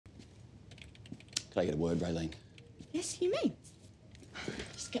Can I get a word, Raylene? Yes, you may.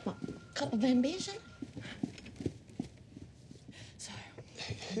 Just get my cup of ambition. So...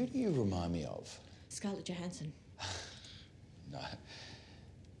 Who do you remind me of? Scarlett Johansson. No.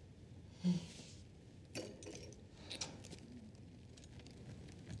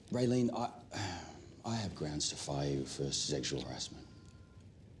 Raylene, I have grounds to fire you for sexual harassment.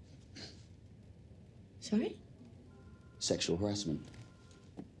 Sorry? Sexual harassment.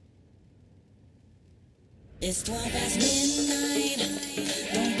 It's 12 past midnight,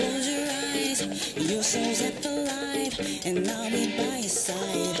 don't close your eyes. Your soul's set for life, and I'll be by your side.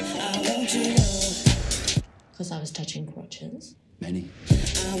 I want you to know. Because I was touching crotches. Many. I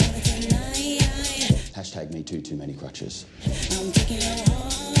want it tonight. Hashtag me too many crutches. I'm taking your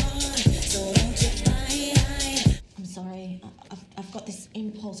heart, so don't you fight. I'm sorry. I've got this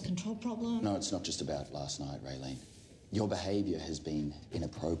impulse control problem. No, it's not just about last night, Raylene. Your behaviour has been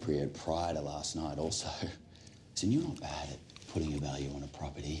inappropriate prior to last night also. So you're not bad at putting a value on a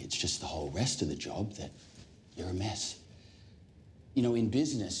property. It's just the whole rest of the job that you're a mess. You know, in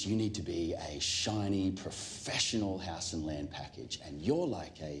business, you need to be a shiny, professional house and land package. And you're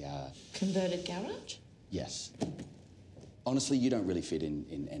like a... Converted garage? Yes. Honestly, you don't really fit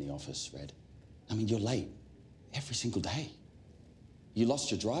in any office, Red. I mean, you're late every single day. You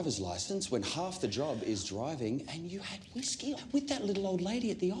lost your driver's license when half the job is driving, and you had whiskey with that little old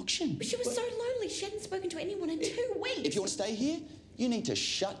lady at the auction. But she was so lonely. She hadn't spoken to anyone in 2 weeks. If you want to stay here, you need to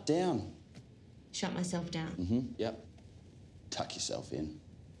shut down. Shut myself down. Mm-hmm, yep. Tuck yourself in.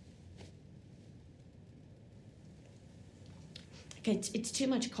 Okay, it's too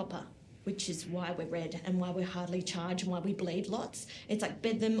much copper, which is why we're red and why we're hardly charged and why we bleed lots. It's like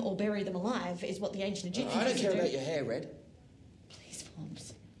bed them or bury them alive is what the ancient Egyptians I don't used care to do. about your hair, Red. Please,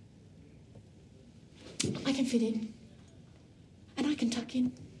 Forbes. I can fit in. And I can tuck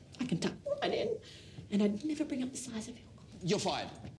in. I can tuck right in. And I'd never bring up the size of your... You're fired.